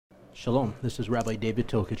Shalom, this is Rabbi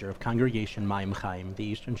David of Congregation Mayim Chaim, the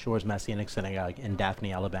Eastern Shores Messianic Synagogue in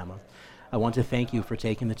Daphne, Alabama. I want to thank you for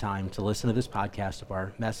taking the time to listen to this podcast of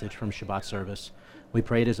our message from Shabbat service. We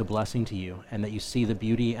pray it is a blessing to you and that you see the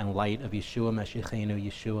beauty and light of Yeshua Meshiachenu,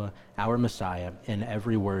 Yeshua, our Messiah, in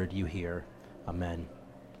every word you hear. Amen.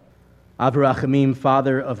 Avrachamim,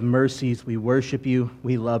 Father of mercies, we worship you,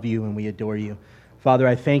 we love you, and we adore you. Father,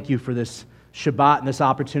 I thank you for this Shabbat and this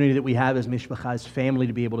opportunity that we have as Mishpacha, as family,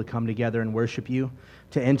 to be able to come together and worship you,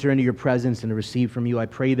 to enter into your presence and to receive from you. I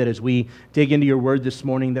pray that as we dig into your word this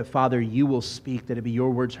morning, that, Father, you will speak, that it be your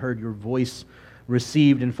words heard, your voice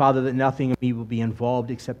received, and, Father, that nothing of me will be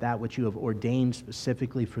involved except that which you have ordained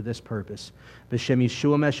specifically for this purpose. B'Shem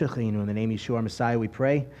Yeshua Meshiachenu, in the name of Yeshua our Messiah, we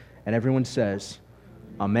pray, and everyone says,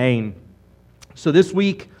 Amen. So this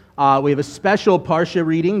week, we have a special Parsha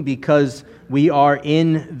reading because we are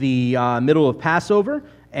in the middle of Passover,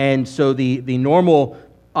 and so the normal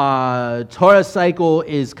Torah cycle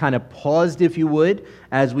is kind of paused, if you would,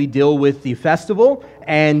 as we deal with the festival,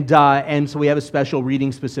 and so we have a special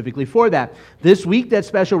reading specifically for that. This week, that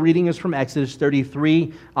special reading is from Exodus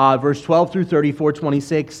 33, verse 12 through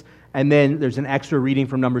 34:26, and then there's an extra reading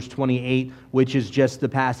from Numbers 28, which is just the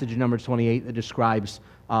passage in Numbers 28 that describes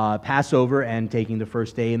Passover and taking the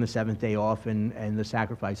first day and the seventh day off and the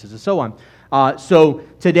sacrifices and so on. So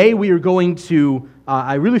today we are going to,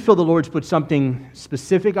 I really feel the Lord's put something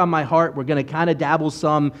specific on my heart. We're going to kind of dabble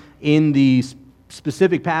some in the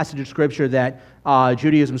specific passage of Scripture that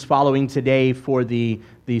Judaism is following today for the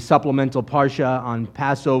supplemental Parsha on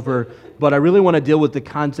Passover. But I really want to deal with the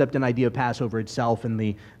concept and idea of Passover itself and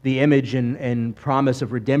the image and promise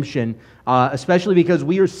of redemption, especially because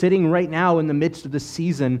we are sitting right now in the midst of the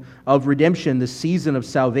season of redemption, the season of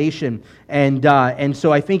salvation. And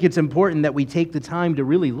so I think it's important that we take the time to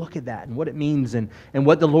really look at that and what it means and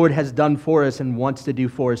what the Lord has done for us and wants to do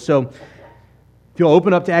for us. So if you'll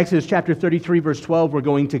open up to Exodus chapter 33, verse 12, we're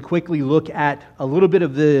going to quickly look at a little bit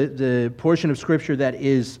of the portion of Scripture that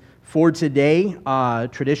is for today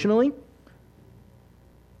traditionally.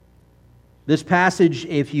 This passage,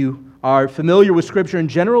 if you are familiar with Scripture in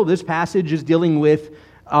general, this passage is dealing with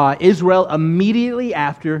Israel immediately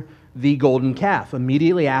after the golden calf.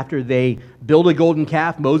 Immediately after they build a golden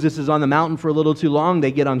calf, Moses is on the mountain for a little too long.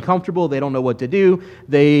 They get uncomfortable. They don't know what to do.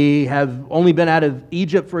 They have only been out of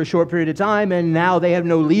Egypt for a short period of time, and now they have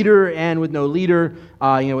no leader. And with no leader,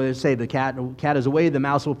 they say the cat is away, the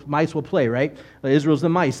mice will play, right? Israel's the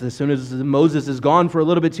mice. As soon as Moses is gone for a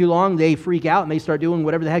little bit too long, they freak out and they start doing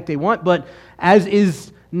whatever the heck they want. But as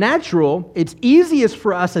is natural, it's easiest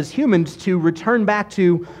for us as humans to return back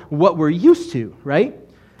to what we're used to, right?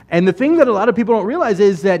 And the thing that a lot of people don't realize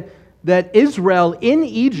is that Israel in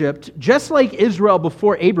Egypt, just like Israel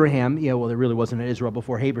before Abraham, there really wasn't an Israel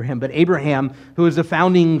before Abraham, but Abraham, who is the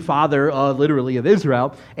founding father, literally, of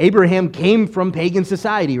Israel, Abraham came from pagan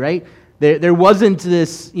society, right? There wasn't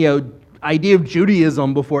this, idea of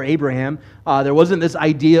Judaism before Abraham. There wasn't this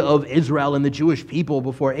idea of Israel and the Jewish people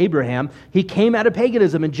before Abraham. He came out of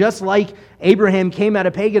paganism, and just like Abraham came out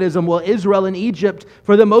of paganism, well, Israel and Egypt,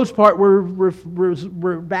 for the most part,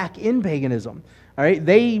 were back in paganism. All right,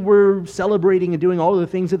 they were celebrating and doing all of the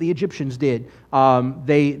things that the Egyptians did.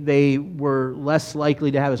 They were less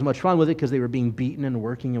likely to have as much fun with it because they were being beaten and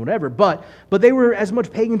working and whatever. But they were as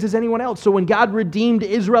much pagans as anyone else. So when God redeemed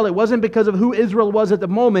Israel, it wasn't because of who Israel was at the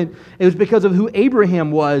moment. It was because of who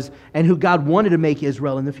Abraham was and who God wanted to make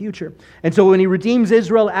Israel in the future. And so when He redeems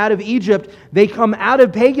Israel out of Egypt, they come out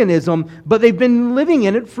of paganism, but they've been living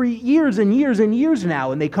in it for years and years and years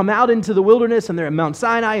now. And they come out into the wilderness and they're at Mount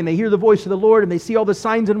Sinai and they hear the voice of the Lord and they see all the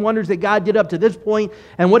signs and wonders that God did up to this point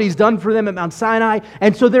and what He's done for them at Mount Sinai.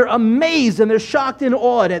 And so they're amazed and they're shocked and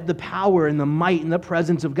awed at the power and the might and the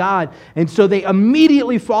presence of God. And so they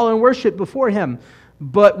immediately fall in worship before Him.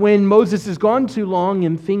 But when Moses is gone too long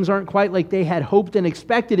and things aren't quite like they had hoped and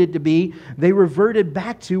expected it to be, they reverted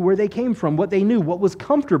back to where they came from, what they knew, what was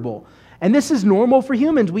comfortable. And this is normal for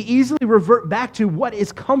humans. We easily revert back to what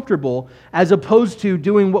is comfortable as opposed to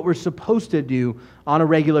doing what we're supposed to do on a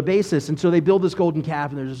regular basis. And so they build this golden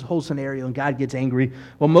calf, and there's this whole scenario, and God gets angry.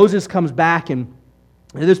 Well, Moses comes back, and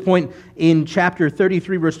at this point in chapter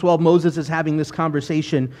 33, verse 12, Moses is having this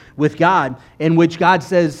conversation with God, in which God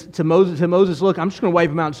says to Moses, look, I'm just going to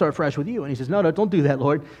wipe him out and start fresh with you. And he says, no, don't do that,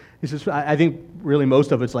 Lord. He says, I think really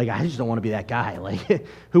most of it's like, I just don't want to be that guy. Like,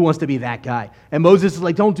 who wants to be that guy? And Moses is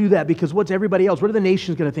like, don't do that, because what's everybody else? What are the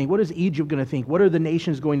nations going to think? What is Egypt going to think? What are the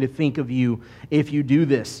nations going to think of you if you do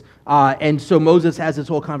this? And so Moses has this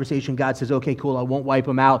whole conversation. God says, okay, cool, I won't wipe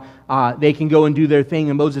them out. They can go and do their thing.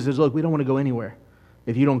 And Moses says, look, we don't want to go anywhere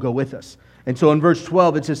if you don't go with us. And so in verse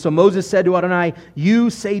 12 it says, so Moses said to Adonai, you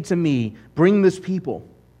say to me, bring this people.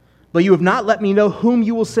 But you have not let me know whom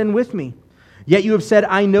you will send with me. Yet you have said,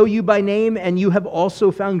 I know you by name, and you have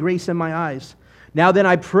also found grace in my eyes. Now then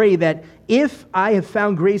I pray that if I have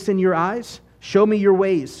found grace in your eyes, show me your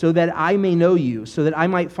ways, so that I may know you, so that I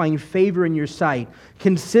might find favor in your sight.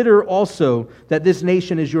 Consider also that this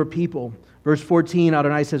nation is your people. Verse 14,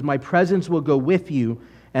 Adonai says, my presence will go with you,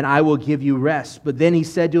 and I will give you rest. But then he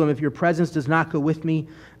said to him, if your presence does not go with me,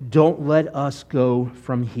 don't let us go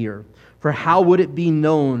from here. For how would it be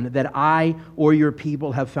known that I or your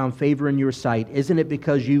people have found favor in your sight? Isn't it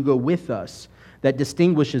because you go with us that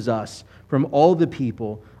distinguishes us from all the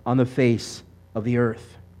people on the face of the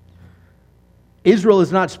earth? Israel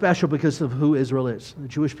is not special because of who Israel is. The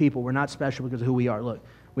Jewish people, we're not special because of who we are. Look,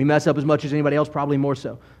 we mess up as much as anybody else, probably more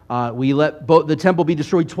so. We let the temple be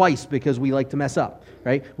destroyed twice because we like to mess up,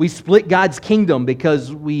 right? We split God's kingdom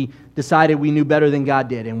because we decided we knew better than God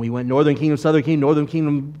did, and we went northern kingdom, southern kingdom. Northern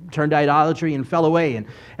kingdom turned to idolatry and fell away,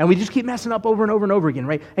 and we just keep messing up over and over and over again,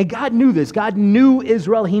 right? And God knew this. God knew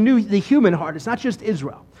Israel. He knew the human heart. It's not just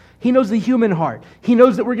Israel. He knows the human heart. He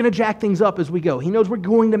knows that we're going to jack things up as we go. He knows we're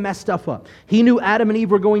going to mess stuff up. He knew Adam and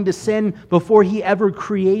Eve were going to sin before he ever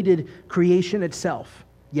created creation itself,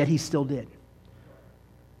 yet he still did.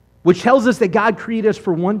 Which tells us that God created us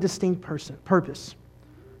for one distinct purpose.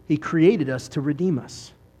 He created us to redeem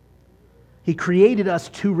us. He created us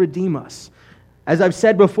to redeem us. As I've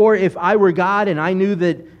said before, if I were God and I knew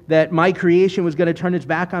that my creation was going to turn its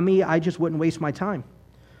back on me, I just wouldn't waste my time.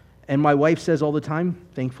 And my wife says all the time,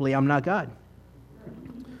 thankfully I'm not God.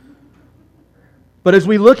 But as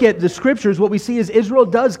we look at the scriptures, what we see is Israel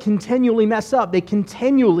does continually mess up. They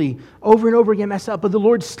continually, over and over again, mess up. But the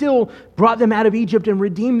Lord still brought them out of Egypt and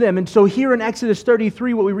redeemed them. And so here in Exodus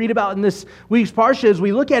 33, what we read about in this week's Parsha, as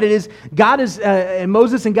we look at it, is and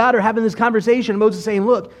Moses and God are having this conversation. Moses is saying,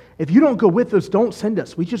 look, if you don't go with us, don't send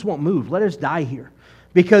us. We just won't move. Let us die here.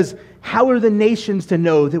 Because how are the nations to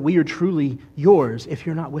know that we are truly yours if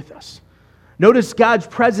you're not with us? Notice God's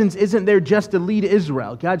presence isn't there just to lead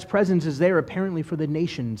Israel. God's presence is there apparently for the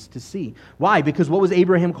nations to see. Why? Because what was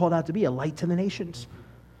Abraham called out to be? A light to the nations.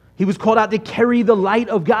 He was called out to carry the light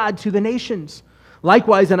of God to the nations.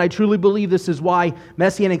 Likewise, and I truly believe this is why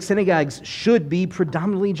Messianic synagogues should be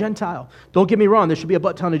predominantly Gentile. Don't get me wrong, there should be a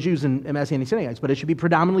butt ton of Jews in Messianic synagogues, but it should be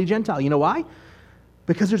predominantly Gentile. You know why?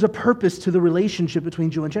 Because there's a purpose to the relationship between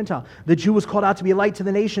Jew and Gentile. The Jew was called out to be a light to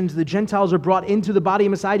the nations. The Gentiles are brought into the body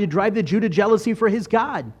of Messiah to drive the Jew to jealousy for his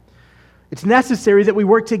God. It's necessary that we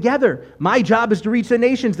work together. My job is to reach the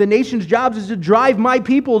nations. The nations' job is to drive my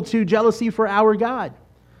people to jealousy for our God.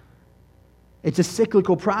 It's a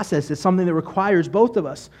cyclical process. It's something that requires both of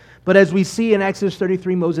us. But as we see in Exodus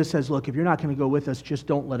 33, Moses says, look, if you're not going to go with us, just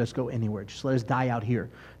don't let us go anywhere. Just let us die out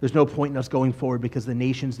here. There's no point in us going forward because the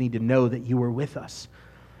nations need to know that you are with us.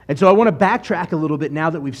 And so I want to backtrack a little bit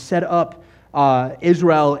now that we've set up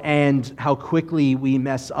Israel and how quickly we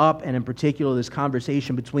mess up, and in particular this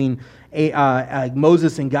conversation between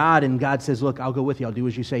Moses and God says, look, I'll go with you. I'll do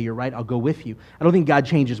as you say. You're right. I'll go with you. I don't think God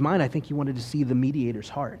changed his mind. I think he wanted to see the mediator's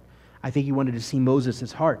heart. I think he wanted to see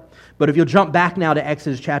Moses' heart. But if you'll jump back now to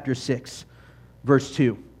Exodus chapter 6, verse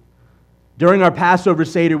 2. During our Passover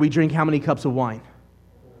Seder, we drink how many cups of wine?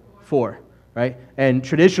 4, right? And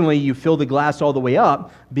traditionally, you fill the glass all the way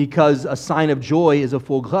up because a sign of joy is a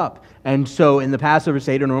full cup. And so in the Passover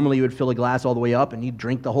Seder, normally you would fill a glass all the way up and you'd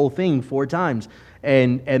drink the whole thing 4 times.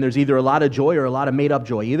 And there's either a lot of joy or a lot of made-up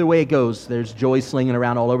joy. Either way it goes, there's joy slinging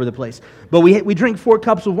around all over the place. But we drink 4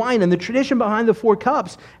 cups of wine, and the tradition behind the 4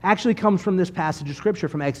 cups actually comes from this passage of Scripture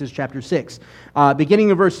from Exodus chapter 6.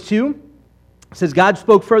 Beginning of verse 2, it says, God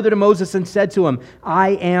spoke further to Moses and said to him, I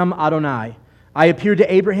am Adonai. I appeared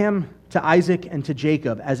to Abraham, to Isaac, and to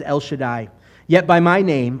Jacob as El Shaddai. Yet by my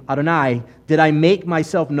name, Adonai, did I make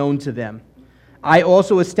myself known to them. I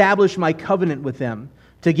also established my covenant with them,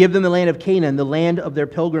 to give them the land of Canaan, the land of their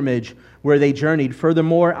pilgrimage, where they journeyed.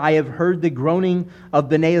 Furthermore, I have heard the groaning of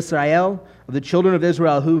Bnei Israel, of the children of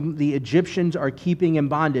Israel, whom the Egyptians are keeping in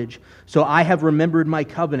bondage. So I have remembered my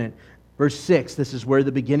covenant. Verse 6, this is where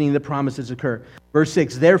the beginning of the promises occur. Verse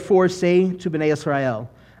 6, therefore say to Bnei Israel,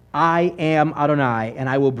 I am Adonai, and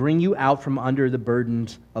I will bring you out from under the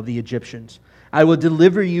burdens of the Egyptians. I will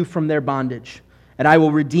deliver you from their bondage, and I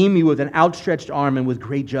will redeem you with an outstretched arm and with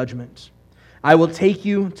great judgments. I will take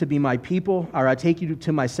you to be my people, or I take you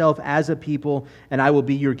to myself as a people, and I will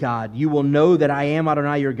be your God. You will know that I am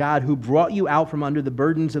Adonai your God, who brought you out from under the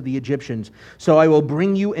burdens of the Egyptians. So I will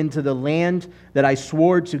bring you into the land that I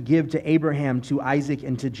swore to give to Abraham, to Isaac,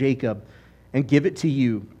 and to Jacob, and give it to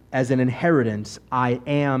you as an inheritance. I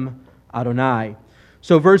am Adonai.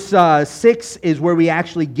 So verse 6 is where we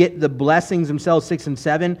actually get the blessings themselves, 6 and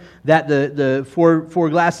 7, that the four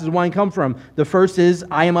glasses of wine come from. The first is,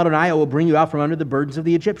 I am Adonai, I will bring you out from under the burdens of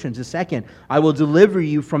the Egyptians. The second, I will deliver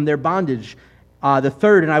you from their bondage. The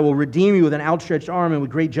third, and I will redeem you with an outstretched arm and with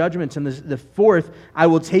great judgments. And the fourth, I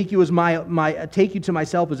will take you as take you to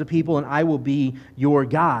myself as a people, and I will be your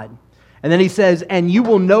God. And then he says, and you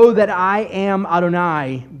will know that I am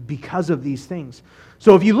Adonai because of these things.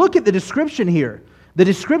 So if you look at the description here, the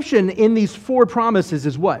description in these four promises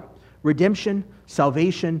is what? Redemption,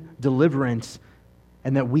 salvation, deliverance,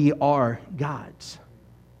 and that we are God's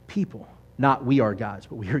people. Not we are God's,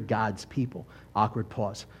 but we are God's people. Awkward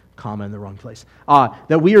pause, comma in the wrong place.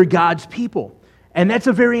 That we are God's people. And that's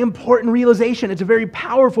a very important realization. It's a very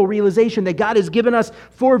powerful realization that God has given us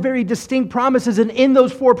four very distinct promises. And in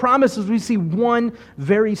those four promises, we see one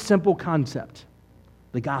very simple concept: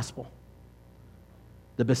 the gospel.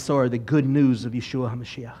 The Besor, the good news of Yeshua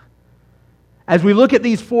HaMashiach. As we look at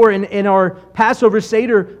these four in our Passover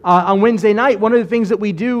Seder on Wednesday night, one of the things that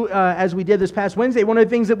we do, as we did this past Wednesday, one of the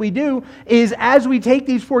things that we do is as we take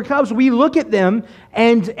these four cups, we look at them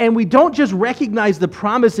and we don't just recognize the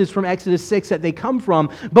promises from Exodus 6 that they come from,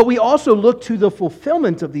 but we also look to the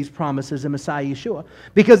fulfillment of these promises in Messiah Yeshua.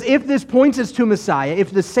 Because if this points us to Messiah,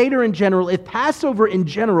 if the Seder in general, if Passover in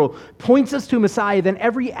general points us to Messiah, then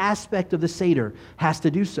every aspect of the Seder has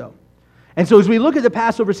to do so. And so as we look at the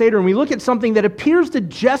Passover Seder and we look at something that appears to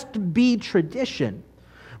just be tradition,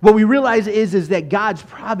 what we realize is that God's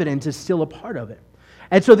providence is still a part of it.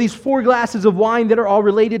 And so these four glasses of wine that are all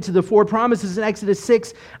related to the four promises in Exodus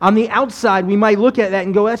 6, on the outside we might look at that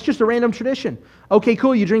and go, that's just a random tradition. Okay,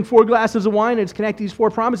 cool, you drink four glasses of wine and it's connected to these four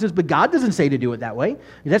promises, but God doesn't say to do it that way.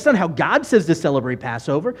 That's not how God says to celebrate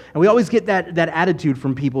Passover. And we always get that attitude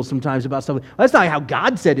from people sometimes about stuff. Well, that's not how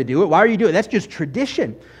God said to do it. Why are you doing it? That's just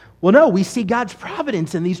tradition. Well, no, we see God's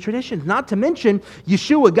providence in these traditions. Not to mention,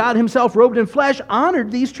 Yeshua, God himself, robed in flesh,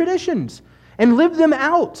 honored these traditions and lived them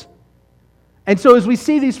out. And so as we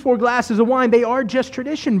see these four glasses of wine, they are just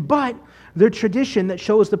tradition, but they're tradition that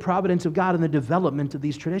shows the providence of God and the development of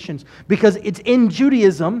these traditions. Because it's in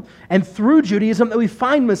Judaism and through Judaism that we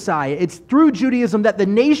find Messiah. It's through Judaism that the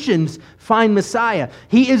nations find Messiah.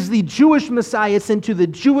 He is the Jewish Messiah sent to the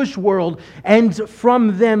Jewish world and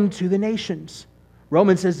from them to the nations.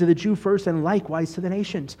 Romans says to the Jew first and likewise to the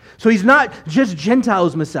nations. So he's not just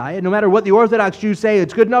Gentiles' Messiah. No matter what the Orthodox Jews say,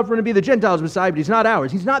 it's good enough for him to be the Gentiles' Messiah, but he's not ours.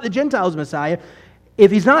 He's not the Gentiles' Messiah. If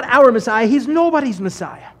he's not our Messiah, he's nobody's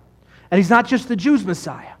Messiah. And he's not just the Jews'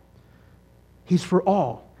 Messiah. He's for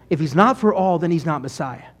all. If he's not for all, then he's not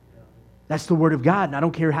Messiah. That's the Word of God, and I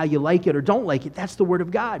don't care how you like it or don't like it. That's the Word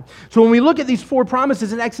of God. So when we look at these four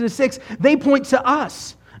promises in Exodus 6, they point to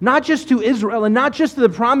us. Not just to Israel and not just to the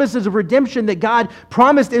promises of redemption that God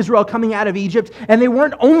promised Israel coming out of Egypt. And they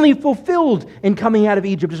weren't only fulfilled in coming out of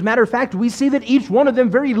Egypt. As a matter of fact, we see that each one of them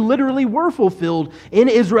very literally were fulfilled in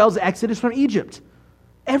Israel's exodus from Egypt.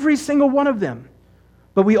 Every single one of them.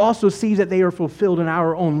 But we also see that they are fulfilled in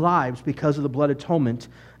our own lives because of the blood atonement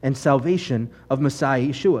and salvation of Messiah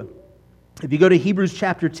Yeshua. If you go to Hebrews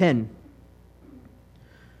chapter 10.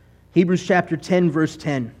 Hebrews chapter 10, verse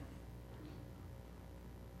 10.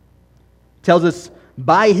 Tells us,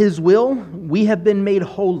 by his will, we have been made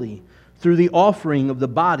holy through the offering of the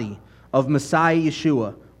body of Messiah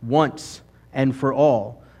Yeshua once and for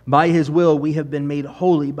all. By his will, we have been made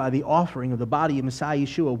holy by the offering of the body of Messiah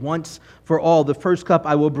Yeshua once for all. The first cup,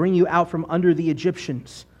 I will bring you out from under the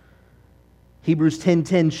Egyptians. Hebrews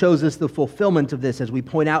 10:10 shows us the fulfillment of this as we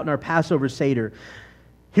point out in our Passover Seder.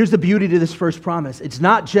 Here's the beauty to this first promise. It's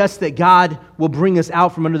not just that God will bring us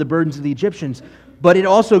out from under the burdens of the Egyptians, but it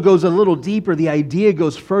also goes a little deeper. The idea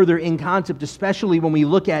goes further in concept, especially when we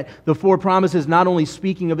look at the four promises, not only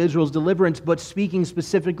speaking of Israel's deliverance, but speaking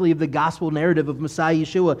specifically of the gospel narrative of Messiah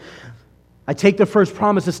Yeshua. I take the first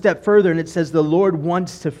promise a step further, and it says, the Lord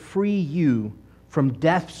wants to free you from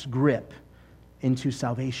death's grip into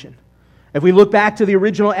salvation. If we look back to the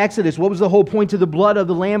original Exodus, what was the whole point of the blood of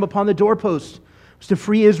the lamb upon the doorpost? Was to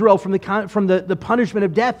free Israel from the punishment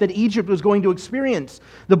of death that Egypt was going to experience.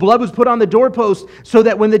 The blood was put on the doorpost so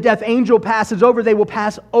that when the death angel passes over, they will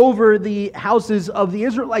pass over the houses of the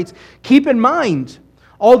Israelites. Keep in mind,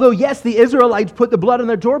 although yes, the Israelites put the blood on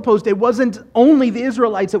their doorpost, it wasn't only the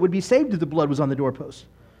Israelites that would be saved if the blood was on the doorpost.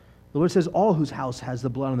 The Lord says all whose house has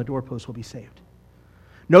the blood on the doorpost will be saved.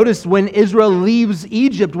 Notice when Israel leaves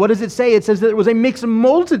Egypt, what does it say? It says that there was a mixed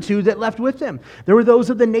multitude that left with them. There were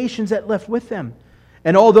those of the nations that left with them.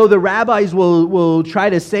 And although the rabbis will try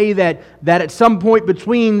to say that at some point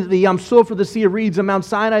between the Yam Suf, or the Sea of Reeds, and Mount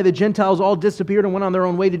Sinai, the Gentiles all disappeared and went on their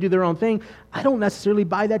own way to do their own thing, I don't necessarily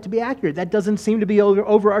buy that to be accurate. That doesn't seem to be an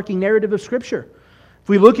overarching narrative of Scripture. If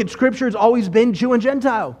we look at Scripture, it's always been Jew and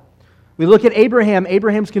Gentile. We look at Abraham.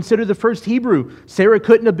 Abraham's considered the first Hebrew. Sarah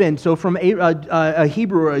couldn't have been. So from a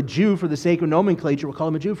Hebrew or a Jew, for the sake of nomenclature, we'll call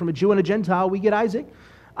him a Jew. From a Jew and a Gentile, we get Isaac.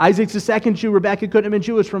 Isaac's the second Jew. Rebekah couldn't have been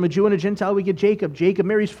Jewish. From a Jew and a Gentile, we get Jacob. Jacob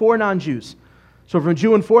marries 4 non-Jews. So from a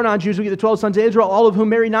Jew and 4 non-Jews, we get the 12 sons of Israel, all of whom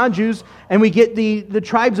marry non-Jews, and we get the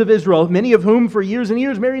tribes of Israel, many of whom for years and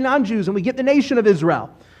years marry non-Jews, and we get the nation of Israel.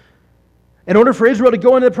 In order for Israel to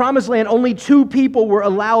go into the Promised Land, only 2 people were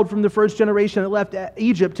allowed from the first generation that left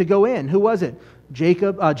Egypt to go in. Who was it?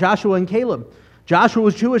 Joshua and Caleb. Joshua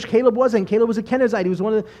was Jewish, Caleb wasn't. Caleb was a Kenizzite. He was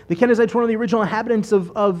the Kenizzites were one of the original inhabitants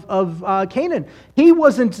of Canaan. He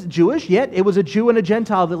wasn't Jewish, yet it was a Jew and a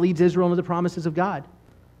Gentile that leads Israel into the promises of God.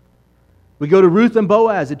 We go to Ruth and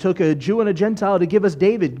Boaz. It took a Jew and a Gentile to give us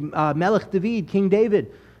David, Melech David, King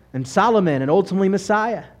David, and Solomon, and ultimately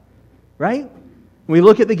Messiah. Right? When we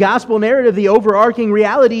look at the gospel narrative, the overarching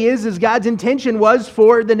reality is God's intention was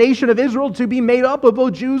for the nation of Israel to be made up of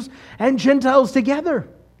both Jews and Gentiles together.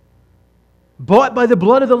 Bought by the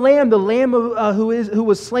blood of the Lamb who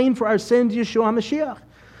was slain for our sins, Yeshua HaMashiach.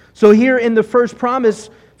 So here in the first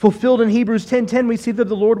promise, fulfilled in Hebrews 10:10, we see that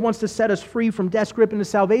the Lord wants to set us free from death's grip into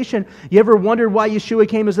salvation. You ever wondered why Yeshua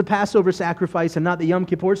came as a Passover sacrifice and not the Yom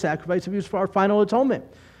Kippur sacrifice if he was for our final atonement?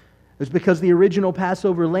 It's because the original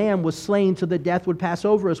Passover lamb was slain so that death would pass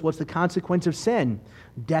over us. What's the consequence of sin?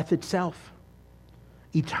 Death itself.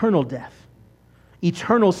 Eternal death.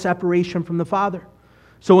 Eternal separation from the Father.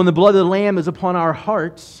 So when the blood of the Lamb is upon our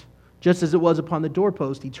hearts, just as it was upon the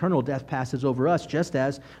doorpost, eternal death passes over us, just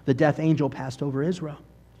as the death angel passed over Israel.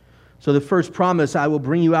 So the first promise, I will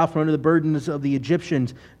bring you out from under the burdens of the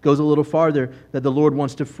Egyptians, goes a little farther, that the Lord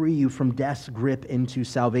wants to free you from death's grip into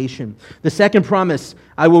salvation. The second promise,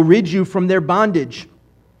 I will rid you from their bondage.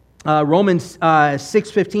 Romans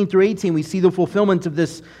 6:15 through 18, we see the fulfillment of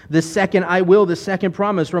this second I will, the second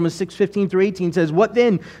promise. Romans 6:15 through 18 says, what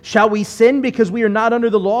then? Shall we sin because we are not under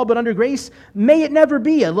the law but under grace? May it never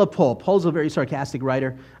be. I love Paul. Paul's a very sarcastic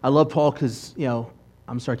writer. I love Paul because,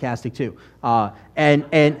 I'm sarcastic too. And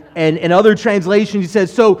in other translations he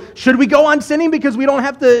says, so should we go on sinning because we're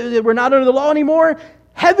not under the law anymore?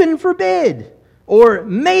 Heaven forbid. Or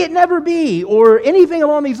may it never be. Or anything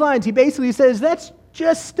along these lines. He basically says that's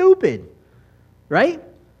just stupid, right?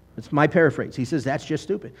 That's my paraphrase. He says that's just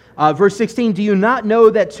stupid. Verse 16, do you not know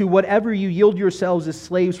that to whatever you yield yourselves as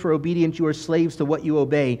slaves for obedience, you are slaves to what you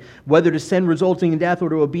obey, whether to sin resulting in death or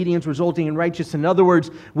to obedience resulting in righteousness? In other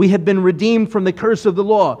words, we have been redeemed from the curse of the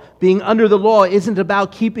law. Being under the law isn't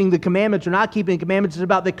about keeping the commandments or not keeping the commandments. It's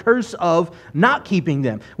about the curse of not keeping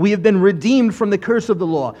them. We have been redeemed from the curse of the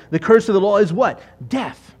law. The curse of the law is what?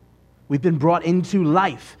 Death. We've been brought into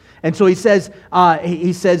life. And so he says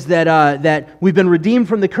that we've been redeemed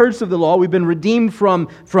from the curse of the law. We've been redeemed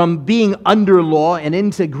from being under law and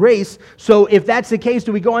into grace. So if that's the case,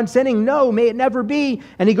 do we go on sinning? No, may it never be.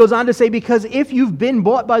 And he goes on to say, because if you've been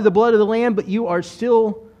bought by the blood of the Lamb, but you are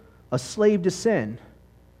still a slave to sin,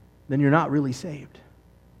 then you're not really saved.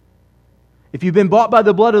 If you've been bought by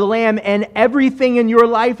the blood of the Lamb and everything in your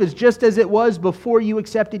life is just as it was before you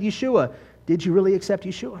accepted Yeshua, did you really accept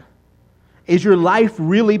Yeshua? Is your life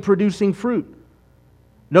really producing fruit?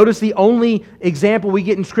 Notice the only example we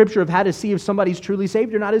get in Scripture of how to see if somebody's truly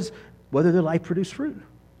saved or not is whether their life produced fruit.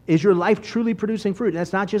 Is your life truly producing fruit? And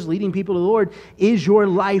that's not just leading people to the Lord. Is your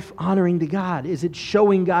life honoring to God? Is it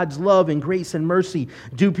showing God's love and grace and mercy?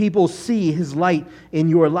 Do people see His light in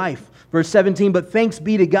your life? Verse 17, but thanks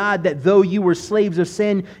be to God that though you were slaves of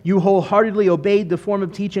sin, you wholeheartedly obeyed the form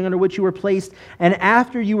of teaching under which you were placed, and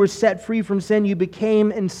after you were set free from sin, you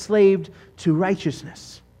became enslaved to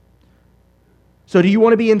righteousness. So do you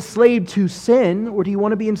want to be enslaved to sin, or do you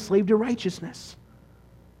want to be enslaved to righteousness?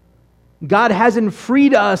 God hasn't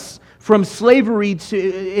freed us from slavery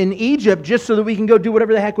in Egypt just so that we can go do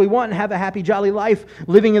whatever the heck we want and have a happy, jolly life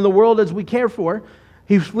living in the world as we care for.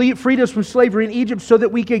 He freed us from slavery in Egypt so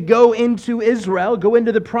that we could go into Israel, go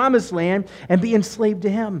into the Promised Land, and be enslaved to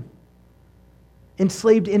Him.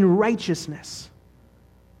 Enslaved in righteousness.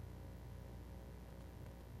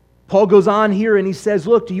 Paul goes on here and he says,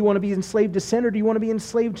 look, do you want to be enslaved to sin or do you want to be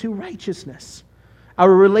enslaved to righteousness?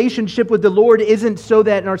 Our relationship with the Lord isn't so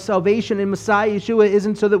that our salvation in Messiah Yeshua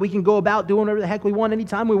isn't so that we can go about doing whatever the heck we want,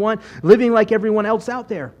 anytime we want, living like everyone else out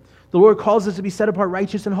there. The Lord calls us to be set apart,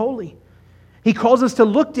 righteous, and holy. He calls us to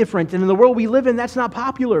look different, and in the world we live in, that's not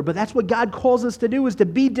popular, but that's what God calls us to do, is to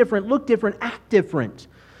be different, look different, act different.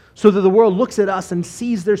 so that the world looks at us and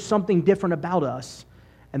sees there's something different about us,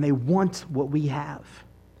 and they want what we have.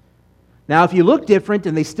 Now, if you look different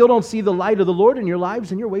and they still don't see the light of the Lord in your lives,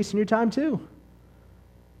 then you're wasting your time too,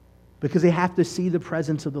 because they have to see the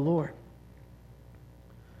presence of the Lord.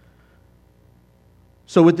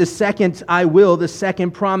 So with the second I will, the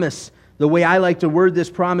second promise, the way I like to word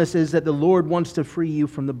this promise is that the Lord wants to free you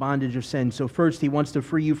from the bondage of sin. So first, He wants to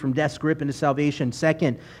free you from death's grip into salvation.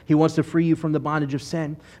 Second, He wants to free you from the bondage of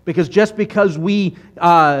sin. Because just because we, in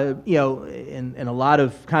a lot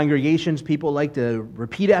of congregations, people like to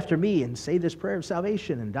repeat after me and say this prayer of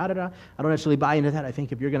salvation and da-da-da. I don't necessarily buy into that. I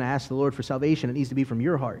think if you're going to ask the Lord for salvation, it needs to be from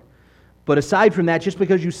your heart. But aside from that, just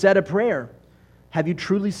because you said a prayer, have you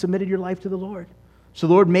truly submitted your life to the Lord? So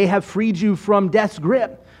the Lord may have freed you from death's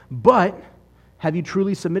grip, but have you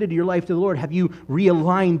truly submitted your life to the Lord? Have you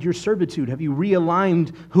realigned your servitude? Have you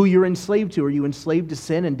realigned who you're enslaved to? Are you enslaved to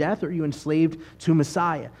sin and death, or are you enslaved to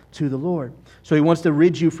Messiah, to the Lord? So He wants to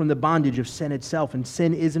rid you from the bondage of sin itself, and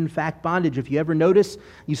sin is in fact bondage. If you ever notice,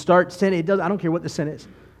 you start sin, I don't care what the sin is.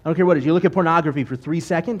 I don't care what it is. You look at pornography for 3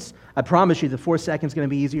 seconds, I promise you the 4th second is going to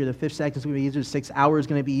be easier, the 5th second is going to be easier, the 6th hour is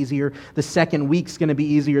going to be easier, the 2nd week is going to be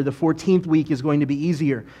easier, the 14th week is going to be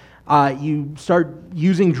easier. You start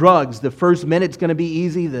using drugs, the first minute's going to be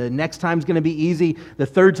easy, the next time's going to be easy, the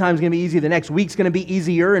third time's going to be easy, the next week's going to be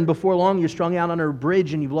easier, and before long you're strung out under a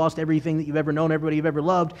bridge and you've lost everything that you've ever known, everybody you've ever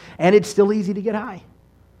loved, and it's still easy to get high.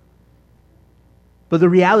 But the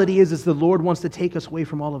reality is the Lord wants to take us away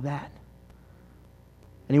from all of that.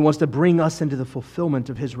 And He wants to bring us into the fulfillment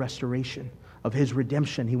of His restoration, of His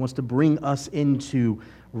redemption. He wants to bring us into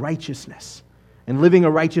righteousness. And living a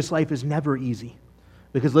righteous life is never easy.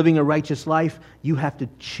 Because living a righteous life, you have to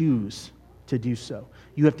choose to do so.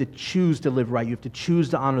 You have to choose to live right. You have to choose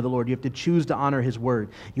to honor the Lord. You have to choose to honor His word.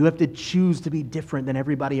 You have to choose to be different than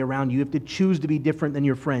everybody around you. You have to choose to be different than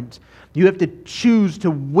your friends. You have to choose to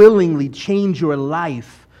willingly change your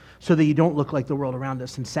life so that you don't look like the world around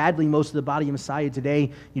us. And sadly, most of the body of Messiah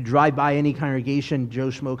today, you drive by any congregation, Joe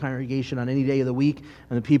Schmo congregation on any day of the week,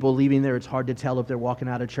 and the people leaving there, it's hard to tell if they're walking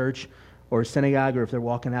out of church or a synagogue or if they're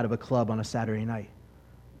walking out of a club on a Saturday night.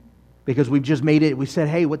 Because we've just made it, we said,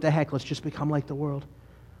 hey, what the heck, let's just become like the world.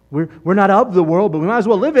 We're not of the world, but we might as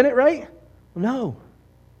well live in it, right? No.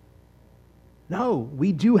 No,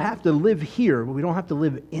 we do have to live here, but we don't have to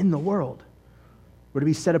live in the world. We're to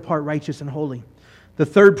be set apart, righteous, and holy. The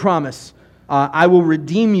third promise, I will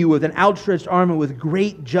redeem you with an outstretched arm and with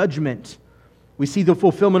great judgment. We see the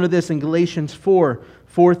fulfillment of this in Galatians 4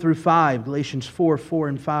 through 5. Galatians 4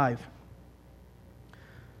 and 5.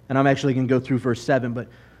 And I'm actually going to go through verse 7,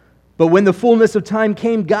 But when the fullness of time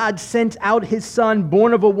came, God sent out His Son,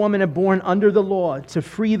 born of a woman and born under the law, to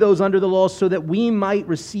free those under the law so that we might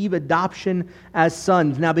receive adoption as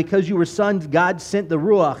sons. Now, because you were sons, God sent the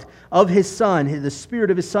Ruach of His Son, the Spirit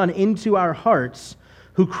of His Son, into our hearts,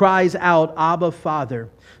 who cries out, Abba, Father.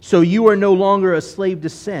 So you are no longer a slave to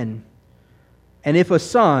sin, and if a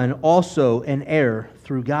son, also an heir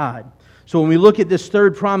through God. So when we look at this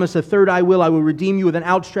third promise, the third I will redeem you with an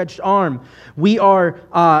outstretched arm. We are,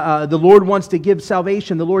 the Lord wants to give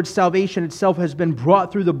salvation. The Lord's salvation itself has been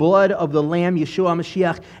brought through the blood of the Lamb, Yeshua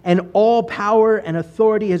HaMashiach, and all power and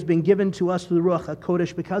authority has been given to us through the Ruach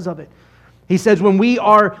HaKodesh because of it. He says when we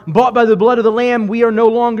are bought by the blood of the Lamb, we are no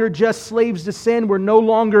longer just slaves to sin. We're no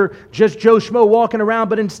longer just Joe Schmo walking around,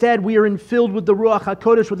 but instead we are filled with the Ruach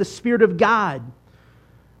HaKodesh, with the Spirit of God.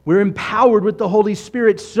 We're empowered with the Holy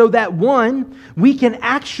Spirit so that, one, we can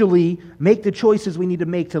actually make the choices we need to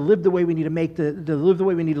make, to live the way we need to make, to live the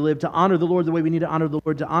way we need to live, to honor the Lord the way we need to honor the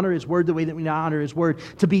Lord, to honor His Word the way that we need to honor His Word,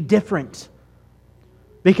 to be different.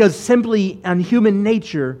 Because simply on human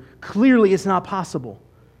nature, clearly it's not possible.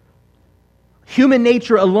 Human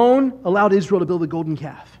nature alone allowed Israel to build a golden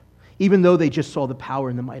calf, even though they just saw the power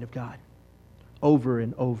and the might of God. Over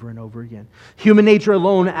and over and over again. Human nature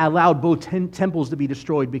alone allowed both temples to be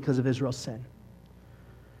destroyed because of Israel's sin.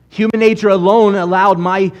 Human nature alone allowed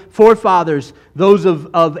my forefathers, those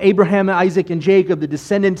of Abraham, Isaac, and Jacob, the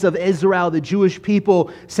descendants of Israel, the Jewish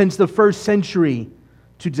people since the first century,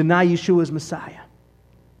 to deny Yeshua as Messiah.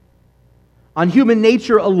 On human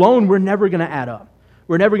nature alone, we're never going to add up.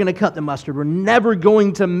 We're never going to cut the mustard. We're never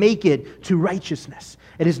going to make it to righteousness.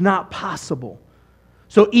 It is not possible.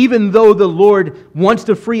 So even though the Lord wants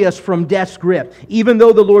to free us from death's grip, even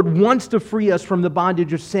though the Lord wants to free us from the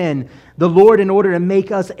bondage of sin, the Lord, in order to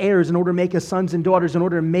make us heirs, in order to make us sons and daughters, in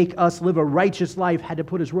order to make us live a righteous life, had to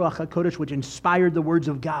put His Ruach HaKodesh, which inspired the words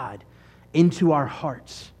of God, into our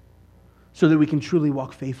hearts so that we can truly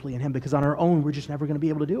walk faithfully in Him. Because on our own, we're just never going to be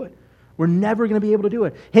able to do it. We're never going to be able to do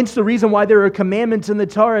it. Hence the reason why there are commandments in the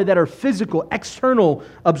Torah that are physical, external,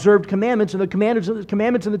 observed commandments, and the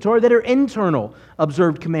commandments in the Torah that are internal,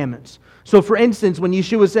 observed commandments. So for instance, when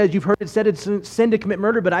Yeshua says, you've heard it said it's sin to commit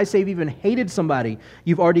murder, but I say if you've even hated somebody,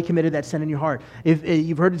 you've already committed that sin in your heart. If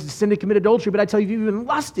you've heard it's sin to commit adultery, but I tell you if you've even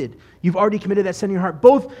lusted, you've already committed that sin in your heart.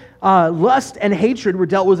 Both lust and hatred were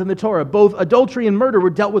dealt with in the Torah. Both adultery and murder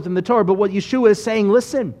were dealt with in the Torah. But what Yeshua is saying,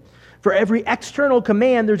 listen, for every external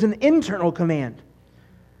command, there's an internal command.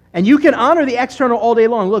 And you can honor the external all day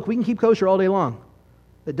long. Look, we can keep kosher all day long.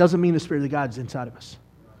 That doesn't mean the Spirit of God is inside of us.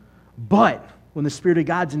 But when the Spirit of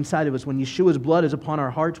God's inside of us, when Yeshua's blood is upon our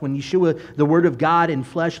hearts, when Yeshua, the Word of God in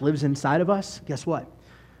flesh, lives inside of us, guess what?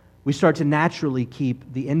 We start to naturally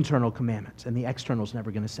keep the internal commandments, and the external is never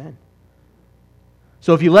going to sin.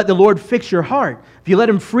 So if you let the Lord fix your heart, if you let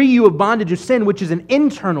Him free you of bondage of sin, which is an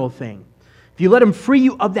internal thing, if you let Him free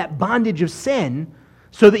you of that bondage of sin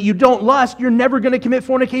so that you don't lust, you're never going to commit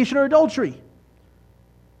fornication or adultery.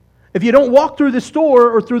 If you don't walk through the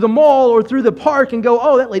store or through the mall or through the park and go,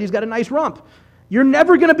 oh, that lady's got a nice rump, you're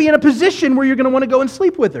never going to be in a position where you're going to want to go and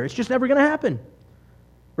sleep with her. It's just never going to happen.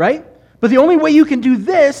 Right? But the only way you can do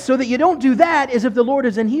this so that you don't do that is if the Lord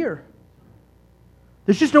is in here.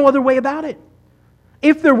 There's just no other way about it.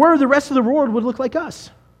 If there were, the rest of the world would look like us.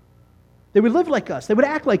 They would live like us. They would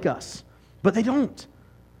act like us. But they don't,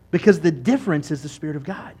 because the difference is the Spirit of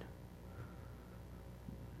God.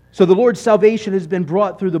 So the Lord's salvation has been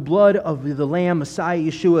brought through the blood of the Lamb, Messiah,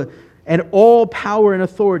 Yeshua, and all power and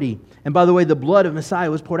authority. And by the way, the blood of Messiah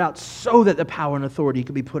was poured out so that the power and authority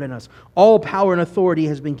could be put in us. All power and authority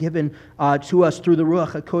has been given to us through the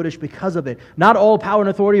Ruach HaKodesh because of it. Not all power and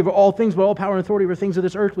authority over all things, but all power and authority over things of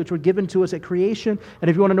this earth, which were given to us at creation. And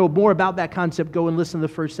if you want to know more about that concept, go and listen to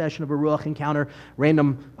the first session of a Ruach Encounter.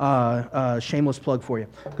 Random shameless plug for you.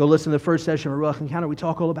 Go listen to the first session of a Ruach Encounter. We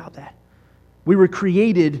talk all about that. We were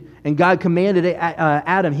created, and God commanded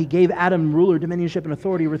Adam. He gave Adam ruler, dominionship, and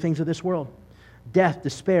authority over things of this world. Death,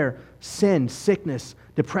 despair, sin, sickness,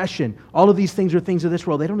 depression. All of these things are things of this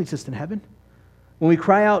world. They don't exist in heaven. When we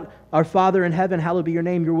cry out, our Father in heaven, hallowed be your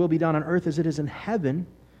name, your will be done on earth as it is in heaven,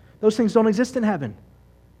 those things don't exist in heaven.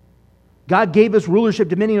 God gave us rulership,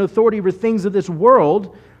 dominion, authority over things of this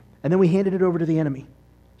world, and then we handed it over to the enemy.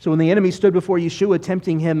 So when the enemy stood before Yeshua,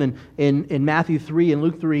 tempting him in Matthew 3 and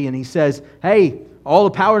Luke 3, and he says, hey, all the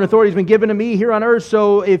power and authority has been given to me here on earth,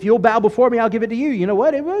 so if you'll bow before me, I'll give it to you. You know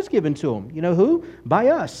what? It was given to him. You know who? By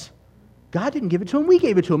us. God didn't give it to him. We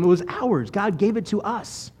gave it to him. It was ours. God gave it to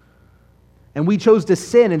us. And we chose to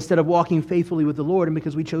sin instead of walking faithfully with the Lord. And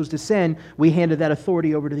because we chose to sin, we handed that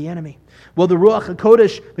authority over to the enemy. Well, the Ruach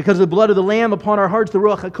HaKodesh, because of the blood of the Lamb upon our hearts, the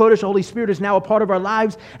Ruach HaKodesh, the Holy Spirit, is now a part of our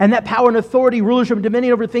lives. And that power and authority, rulership and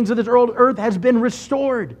dominion over things of this earth has been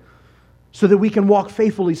restored. So that we can walk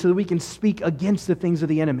faithfully, so that we can speak against the things of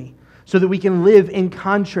the enemy. So that we can live in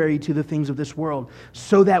contrary to the things of this world.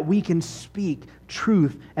 So that we can speak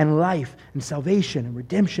truth and life and salvation and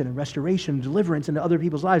redemption and restoration and deliverance into other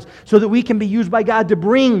people's lives. So that we can be used by God to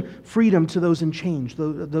bring freedom to those in chains,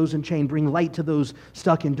 bring light to those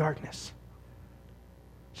stuck in darkness.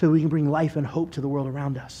 So that we can bring life and hope to the world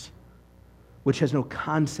around us, which has no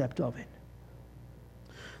concept of it.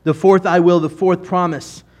 The fourth I will, the fourth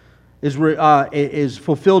promise, is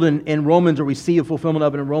fulfilled in Romans, or we see a fulfillment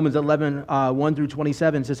of it in Romans 11, 1 through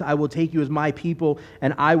 27. It says, I will take you as my people,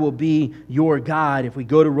 and I will be your God. If we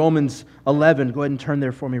go to Romans 11, go ahead and turn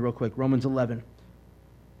there for me real quick. Romans 11.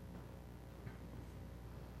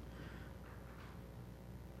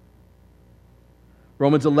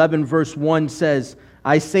 Romans 11, verse 1 says,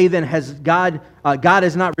 I say then, has God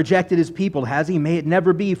has not rejected his people, has he? May it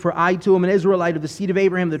never be, for I too am an Israelite of the seed of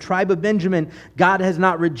Abraham, the tribe of Benjamin. God has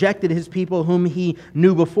not rejected his people whom he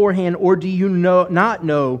knew beforehand. Or do you not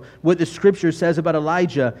know what the Scripture says about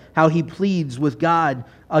Elijah, how he pleads with God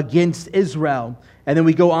against Israel? And then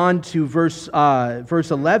we go on to verse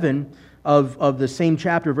 11 of the same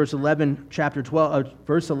chapter, verse 11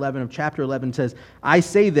 of chapter 11 says, I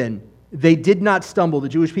say then, they did not stumble. The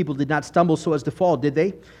Jewish people did not stumble so as to fall, did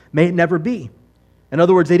they? May it never be. In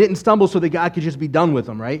other words, they didn't stumble so that God could just be done with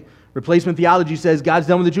them, right? Replacement theology says God's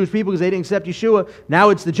done with the Jewish people because they didn't accept Yeshua. Now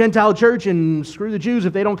it's the Gentile church, and screw the Jews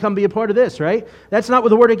if they don't come be a part of this, right? That's not what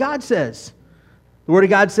the Word of God says. The Word of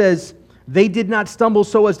God says, they did not stumble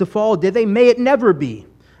so as to fall, did they? May it never be.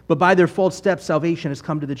 But by their false steps, salvation has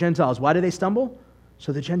come to the Gentiles. Why did they stumble?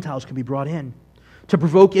 So the Gentiles can be brought in. To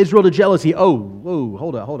provoke Israel to jealousy. Hold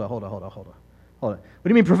on. What do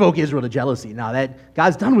you mean provoke Israel to jealousy? Now that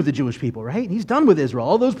God's done with the Jewish people, right? He's done with Israel.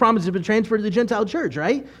 All those promises have been transferred to the Gentile church,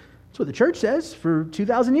 right? That's what the church says for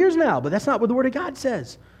 2,000 years now, but that's not what the Word of God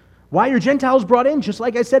says. Why are Gentiles brought in? Just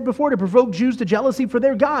like I said before, to provoke Jews to jealousy for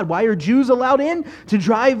their God. Why are Jews allowed in?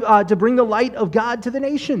 To bring the light of God to the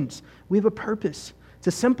nations. We have a purpose. It's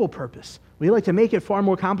a simple purpose. We like to make it far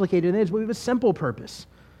more complicated than it is, but we have a simple purpose.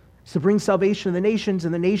 It's to bring salvation to the nations,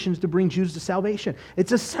 and the nations to bring Jews to salvation.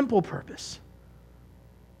 It's a simple purpose.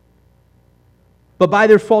 But by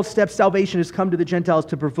their false steps, salvation has come to the Gentiles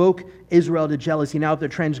to provoke Israel to jealousy. Now, if their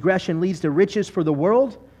transgression leads to riches for the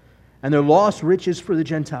world, and their loss riches for the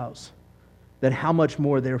Gentiles, then how much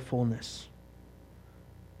more their fullness?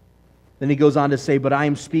 Then he goes on to say, but I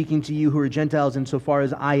am speaking to you who are Gentiles, insofar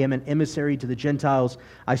as I am an emissary to the Gentiles.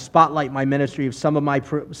 I spotlight my ministry of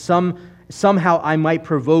somehow I might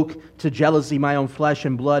provoke to jealousy my own flesh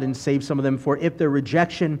and blood and save some of them. For if their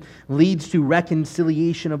rejection leads to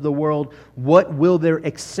reconciliation of the world, what will their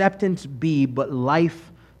acceptance be but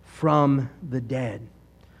life from the dead?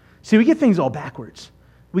 See, we get things all backwards.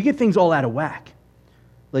 We get things all out of whack.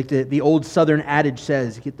 Like the old Southern adage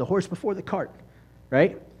says, get the horse before the cart,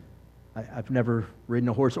 right? I've never ridden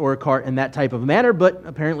a horse or a cart in that type of manner, but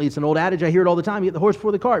apparently it's an old adage. I hear it all the time. Get the horse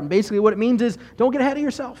before the cart. And basically what it means is don't get ahead of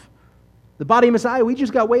yourself. The body of Messiah, we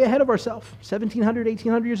just got way ahead of ourselves. 1,700,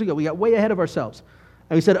 1,800 years ago, we got way ahead of ourselves.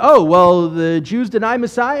 And we said, oh, well, the Jews deny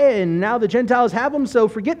Messiah, and now the Gentiles have him, so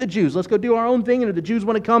forget the Jews. Let's go do our own thing, and if the Jews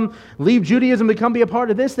want to come leave Judaism to come be a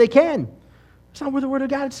part of this, they can. That's not what the Word of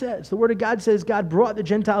God says. The Word of God says God brought the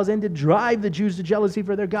Gentiles in to drive the Jews to jealousy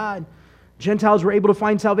for their God. Gentiles were able to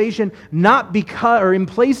find salvation not because or in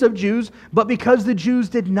place of Jews, but because the Jews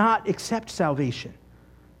did not accept salvation,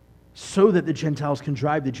 so that the Gentiles can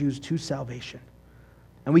drive the Jews to salvation.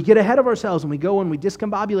 And we get ahead of ourselves and we go and we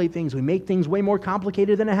discombobulate things. We make things way more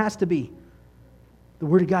complicated than it has to be. The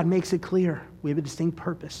Word of God makes it clear. We have a distinct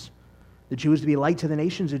purpose. The Jew is to be a light to the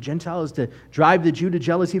nations. The Gentile is to drive the Jew to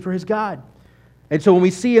jealousy for his God. And so when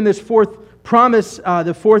we see in this fourth promise,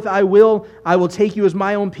 the fourth, I will take you as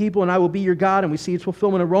my own people and I will be your God, and we see its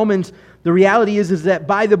fulfillment in Romans, the reality is that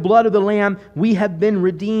by the blood of the Lamb, we have been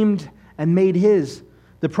redeemed and made His.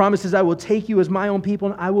 The promise is, I will take you as my own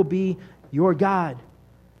people and I will be your God.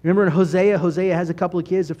 Remember in Hosea has a couple of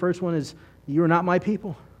kids. The first one is, you are not my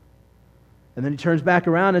people. And then he turns back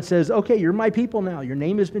around and says, okay, you're my people now. Your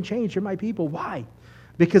name has been changed. You're my people. Why?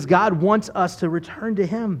 Because God wants us to return to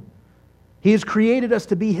Him. He has created us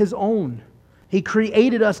to be His own. He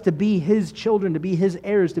created us to be His children, to be His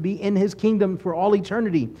heirs, to be in His kingdom for all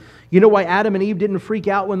eternity. You know why Adam and Eve didn't freak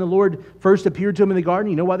out when the Lord first appeared to them in the garden?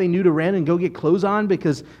 You know why they knew to run and go get clothes on?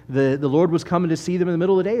 Because the Lord was coming to see them in the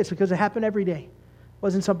middle of the day? It's because it happened every day. It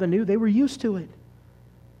wasn't something new. They were used to it.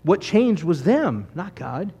 What changed was them, not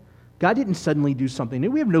God. God didn't suddenly do something new.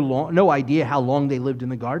 We have no idea how long they lived in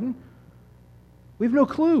the garden. We have no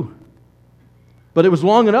clue. But it was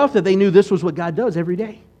long enough that they knew this was what God does every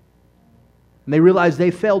day. And they realized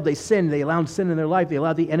they failed, they sinned, they allowed sin in their life, they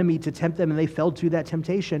allowed the enemy to tempt them, and they fell to that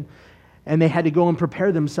temptation. And they had to go and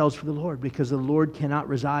prepare themselves for the Lord, because the Lord cannot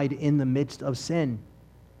reside in the midst of sin.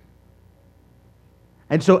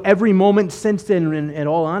 And so every moment since then, in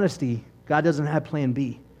all honesty, God doesn't have plan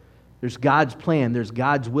B. There's God's plan, there's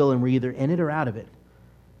God's will, and we're either in it or out of it.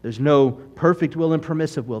 There's no perfect will and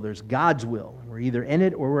permissive will. There's God's will. We're either in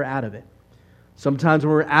it or we're out of it. Sometimes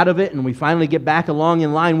when we're out of it and we finally get back along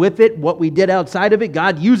in line with it, what we did outside of it,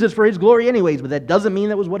 God uses for His glory anyways, but that doesn't mean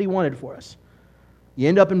that was what He wanted for us. You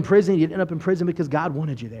end up in prison, you end up in prison because God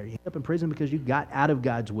wanted you there. You end up in prison because you got out of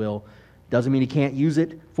God's will. Doesn't mean He can't use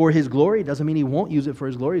it for His glory. Doesn't mean He won't use it for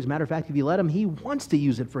His glory. As a matter of fact, if you let Him, He wants to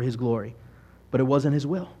use it for His glory. But it wasn't His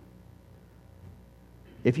will.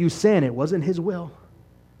 If you sin, it wasn't His will.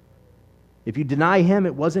 If you deny Him,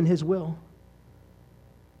 it wasn't His will.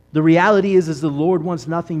 The reality is the Lord wants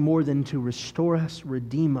nothing more than to restore us,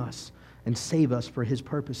 redeem us, and save us for His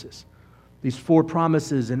purposes. These four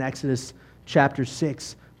promises in Exodus chapter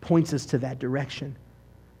 6 points us to that direction.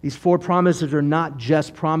 These four promises are not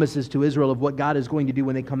just promises to Israel of what God is going to do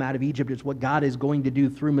when they come out of Egypt. It's what God is going to do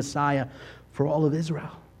through Messiah for all of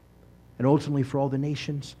Israel, and ultimately for all the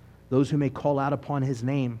nations, those who may call out upon His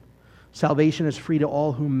name. Salvation is free to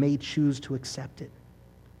all who may choose to accept it.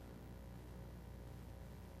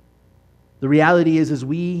 The reality is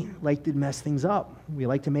we like to mess things up. We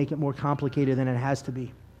like to make it more complicated than it has to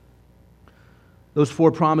be. Those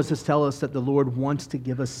four promises tell us that the Lord wants to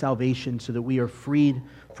give us salvation so that we are freed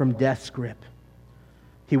from death's grip.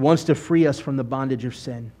 He wants to free us from the bondage of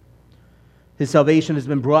sin. His salvation has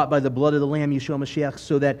been brought by the blood of the Lamb, Yeshua Mashiach,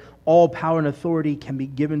 so that all power and authority can be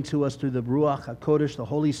given to us through the Ruach HaKodesh, the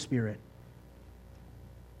Holy Spirit,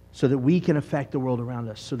 so that we can affect the world around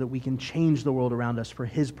us, so that we can change the world around us for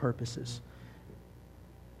His purposes.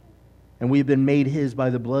 And we've been made His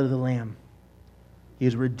by the blood of the Lamb. He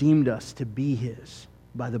has redeemed us to be His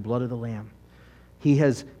by the blood of the Lamb. He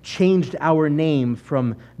has changed our name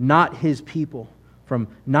from not His people, from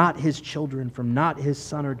not His children, from not His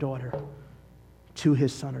son or daughter, to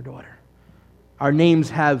His son or daughter. Our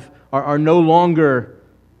names are no longer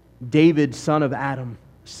David, son of Adam,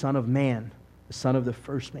 son of man, the son of the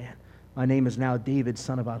first man. My name is now David,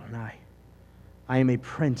 son of Adonai. I am a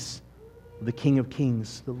prince, the King of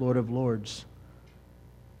kings, the Lord of lords,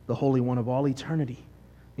 the Holy One of all eternity.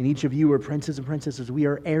 And each of you are princes and princesses. We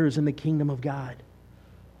are heirs in the kingdom of God.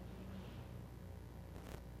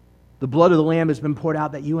 The blood of the Lamb has been poured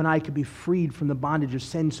out that you and I could be freed from the bondage of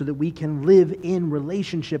sin so that we can live in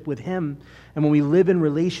relationship with Him. And when we live in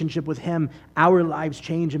relationship with Him, our lives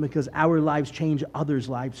change. And because our lives change, others'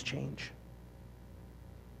 lives change.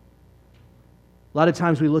 A lot of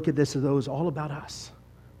times we look at this as though it's all about us.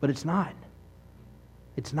 But it's not.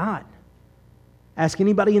 It's not. Ask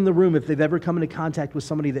anybody in the room if they've ever come into contact with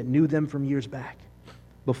somebody that knew them from years back,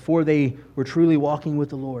 before they were truly walking with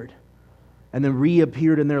the Lord, and then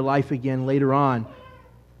reappeared in their life again later on.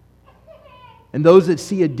 And those that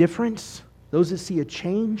see a difference, those that see a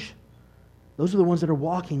change, those are the ones that are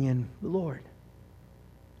walking in the Lord.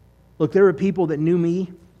 Look, there are people that knew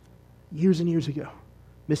me years and years ago.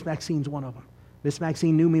 Miss Maxine's one of them. Miss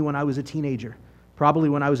Maxine knew me when I was a teenager, probably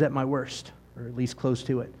when I was at my worst, or at least close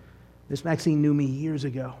to it. Miss Maxine knew me years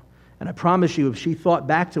ago. And I promise you, if she thought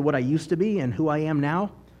back to what I used to be and who I am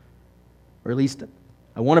now, or at least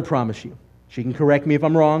I want to promise you, she can correct me if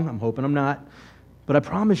I'm wrong. I'm hoping I'm not. But I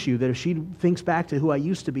promise you that if she thinks back to who I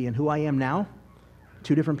used to be and who I am now,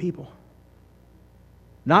 two different people.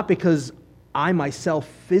 Not because I myself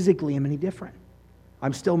physically am any different.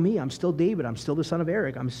 I'm still me. I'm still David. I'm still the son of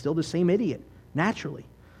Eric. I'm still the same idiot, naturally.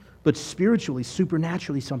 But spiritually,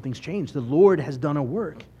 supernaturally, something's changed. The Lord has done a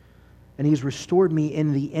work. And He's restored me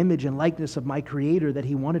in the image and likeness of my Creator that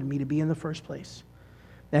He wanted me to be in the first place.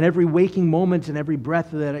 And every waking moment and every breath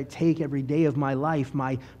that I take every day of my life,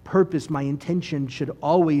 my purpose, my intention should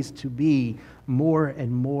always to be more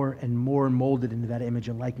and more and more molded into that image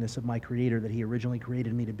and likeness of my Creator that He originally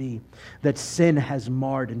created me to be. That sin has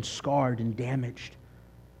marred and scarred and damaged.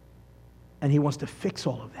 And He wants to fix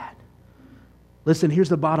all of that. Listen, here's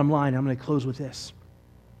the bottom line. I'm going to close with this.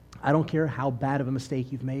 I don't care how bad of a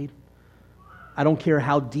mistake you've made. I don't care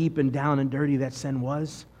how deep and down and dirty that sin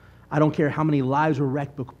was. I don't care how many lives were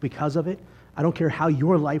wrecked because of it. I don't care how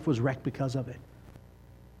your life was wrecked because of it.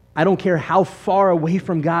 I don't care how far away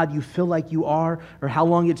from God you feel like you are, or how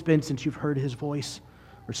long it's been since you've heard His voice,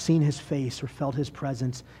 or seen His face, or felt His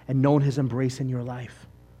presence, and known His embrace in your life.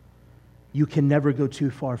 You can never go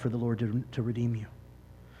too far for the Lord to redeem you.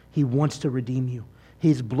 He wants to redeem you.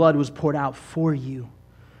 His blood was poured out for you.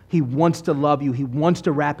 He wants to love you. He wants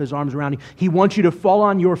to wrap His arms around you. He wants you to fall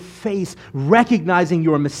on your face, recognizing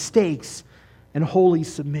your mistakes, and wholly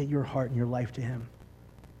submit your heart and your life to Him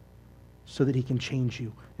so that He can change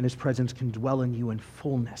you and His presence can dwell in you in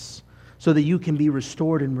fullness so that you can be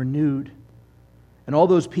restored and renewed. And all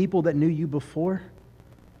those people that knew you before,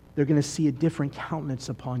 they're going to see a different countenance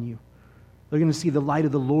upon you. They're going to see the light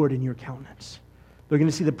of the Lord in your countenance. They're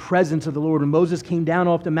going to see the presence of the Lord. When Moses came down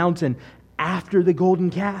off the mountain after the golden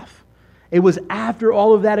calf, it was after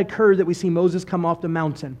all of that occurred that we see Moses come off the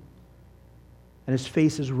mountain and his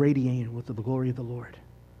face is radiating with the glory of the Lord.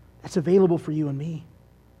 That's available for you and me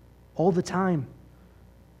all the time.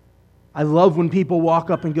 I love when people walk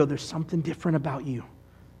up and go, there's something different about you.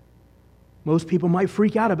 Most people might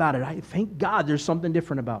freak out about it. I thank God there's something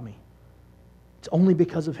different about me. It's only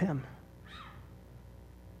because of Him.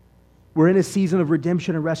 We're in a season of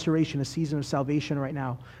redemption and restoration, a season of salvation right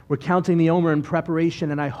now. We're counting the Omer in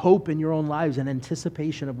preparation, and I hope in your own lives in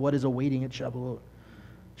anticipation of what is awaiting at Shavuot.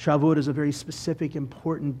 Shavuot is a very specific,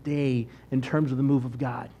 important day in terms of the move of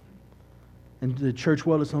God. In the church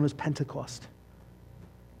world, it's known as Pentecost.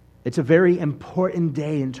 It's a very important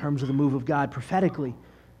day in terms of the move of God. Prophetically,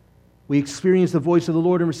 we experience the voice of the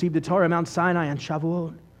Lord and receive the Torah at Mount Sinai on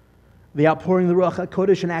Shavuot. The outpouring of the Ruach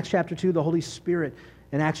HaKodesh in Acts chapter 2, the Holy Spirit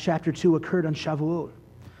in Acts chapter 2 occurred on Shavuot.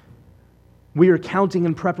 We are counting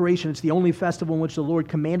in preparation. It's the only festival in which the Lord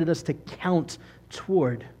commanded us to count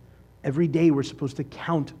toward. Every day we're supposed to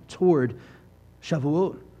count toward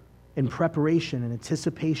Shavuot in preparation and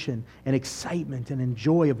anticipation and excitement and in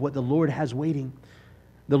joy of what the Lord has waiting.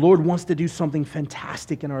 The Lord wants to do something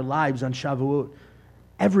fantastic in our lives on Shavuot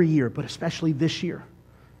every year, but especially this year.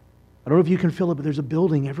 I don't know if you can feel it, but there's a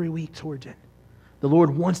building every week towards it. The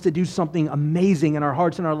Lord wants to do something amazing in our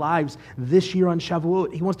hearts and our lives this year on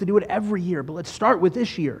Shavuot. He wants to do it every year, but let's start with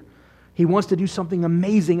this year. He wants to do something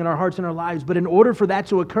amazing in our hearts and our lives, but in order for that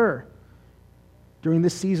to occur, During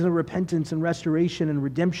this season of repentance and restoration and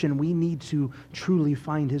redemption, we need to truly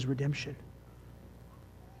find His redemption.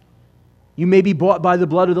 You may be bought by the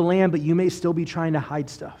blood of the Lamb, but you may still be trying to hide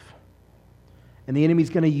stuff. And the enemy's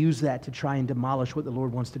going to use that to try and demolish what the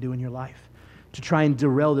Lord wants to do in your life, to try and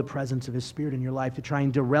derail the presence of His Spirit in your life, to try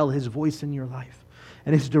and derail His voice in your life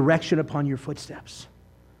and His direction upon your footsteps.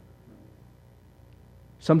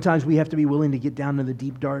 Sometimes we have to be willing to get down to the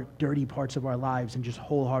deep, dark, dirty parts of our lives and just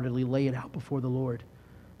wholeheartedly lay it out before the Lord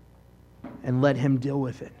and let Him deal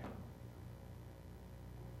with it.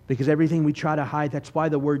 Because everything we try to hide, that's why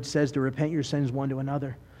the Word says to repent your sins one to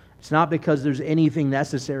another. It's not because there's anything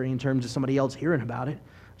necessary in terms of somebody else hearing about it.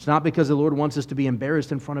 It's not because the Lord wants us to be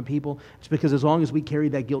embarrassed in front of people. It's because as long as we carry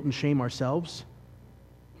that guilt and shame ourselves,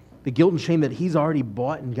 the guilt and shame that He's already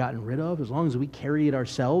bought and gotten rid of, as long as we carry it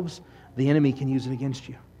ourselves, the enemy can use it against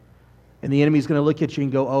you. And the enemy's going to look at you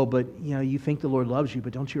and go, oh, but you think the Lord loves you,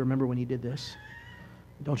 but don't you remember when you did this?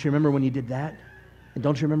 Don't you remember when you did that? And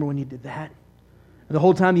don't you remember when you did that? And the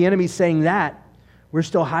whole time the enemy's saying that, we're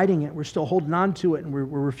still hiding it. We're still holding on to it, and we're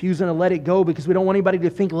refusing to let it go because we don't want anybody to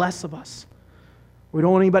think less of us. We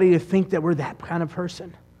don't want anybody to think that we're that kind of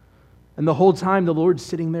person. And the whole time the Lord's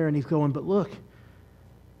sitting there and He's going, but look,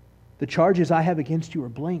 the charges I have against you are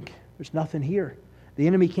blank. There's nothing here. The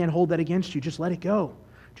enemy can't hold that against you. Just let it go.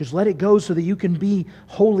 Just let it go so that you can be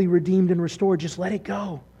wholly redeemed and restored. Just let it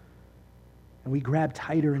go. And we grab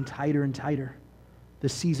tighter and tighter and tighter.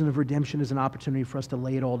 This season of redemption is an opportunity for us to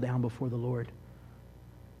lay it all down before the Lord.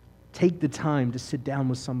 Take the time to sit down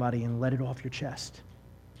with somebody and let it off your chest.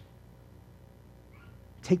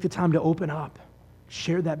 Take the time to open up.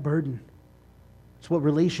 Share that burden. It's what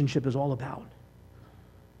relationship is all about.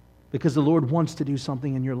 Because the Lord wants to do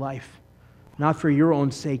something in your life. Not for your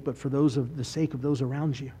own sake, but for the sake of those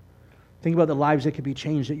around you. Think about the lives that could be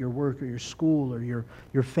changed at your work or your school or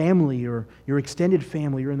your family or your extended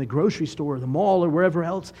family or in the grocery store or the mall or wherever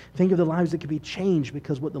else. Think of the lives that could be changed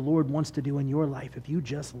because what the Lord wants to do in your life if you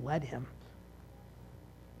just let Him.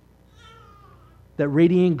 That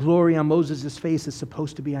radiant glory on Moses' face is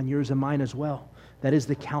supposed to be on yours and mine as well. That is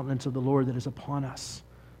the countenance of the Lord that is upon us.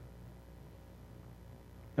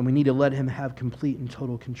 And we need to let Him have complete and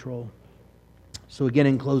total control. So again,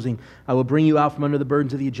 in closing, I will bring you out from under the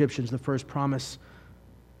burdens of the Egyptians, the first promise.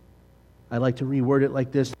 I like to reword it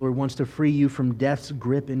like this. The Lord wants to free you from death's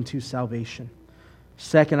grip into salvation.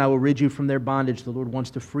 Second, I will rid you from their bondage. The Lord wants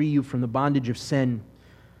to free you from the bondage of sin.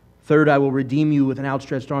 Third, I will redeem you with an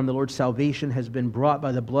outstretched arm. The Lord's salvation has been brought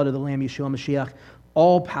by the blood of the Lamb, Yeshua Mashiach.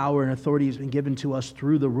 All power and authority has been given to us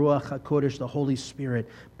through the Ruach HaKodesh, the Holy Spirit,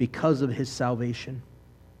 because of His salvation.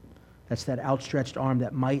 That's that outstretched arm,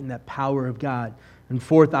 that might and that power of God. And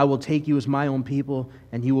fourth, I will take you as my own people,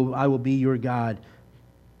 and I will be your God.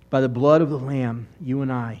 By the blood of the Lamb, you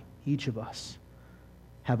and I, each of us,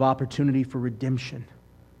 have opportunity for redemption,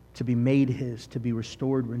 to be made His, to be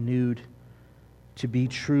restored, renewed, to be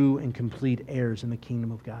true and complete heirs in the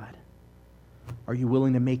kingdom of God. Are you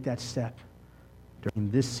willing to make that step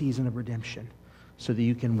during this season of redemption? So that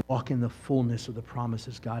you can walk in the fullness of the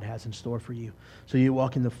promises God has in store for you. So you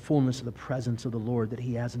walk in the fullness of the presence of the Lord that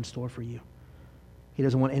He has in store for you. He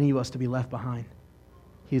doesn't want any of us to be left behind.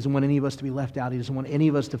 He doesn't want any of us to be left out. He doesn't want any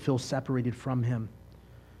of us to feel separated from Him.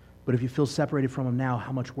 But if you feel separated from Him now,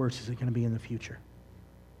 how much worse is it going to be in the future?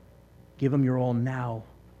 Give Him your all now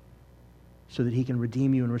so that He can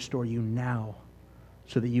redeem you and restore you now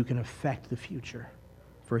so that you can affect the future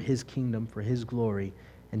for His kingdom, for His glory,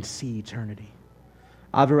 and see eternity.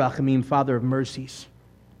 Avarachamim, Father of mercies,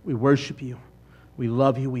 we worship You. We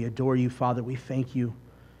love You. We adore You, Father. We thank You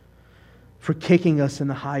for kicking us in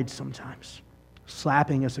the hide sometimes,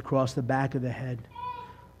 slapping us across the back of the head,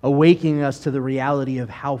 awakening us to the reality of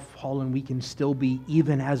how fallen we can still be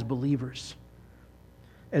even as believers,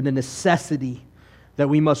 and the necessity that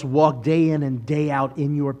we must walk day in and day out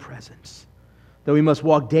in Your presence, that we must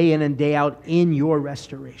walk day in and day out in Your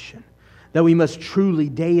restoration, that we must truly,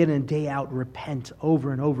 day in and day out, repent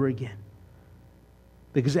over and over again.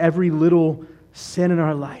 Because every little sin in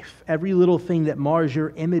our life, every little thing that mars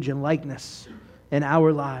Your image and likeness in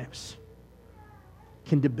our lives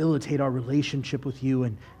can debilitate our relationship with You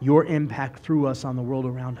and Your impact through us on the world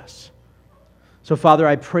around us. So, Father,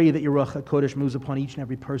 I pray that Your Ruach HaKodesh moves upon each and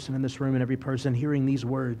every person in this room and every person hearing these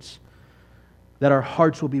words, that our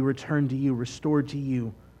hearts will be returned to You, restored to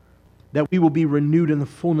You, that we will be renewed in the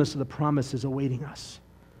fullness of the promises awaiting us,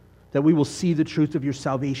 that we will see the truth of Your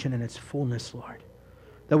salvation in its fullness, Lord,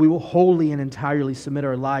 that we will wholly and entirely submit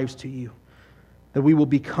our lives to You, that we will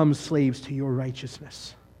become slaves to Your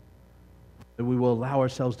righteousness, that we will allow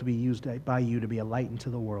ourselves to be used by You to be a light into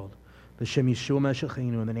the world, L'Shem Yeshua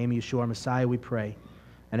Meshachinu, in the name of Yeshua our Messiah we pray.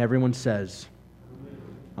 And everyone says,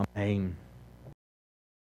 Amen.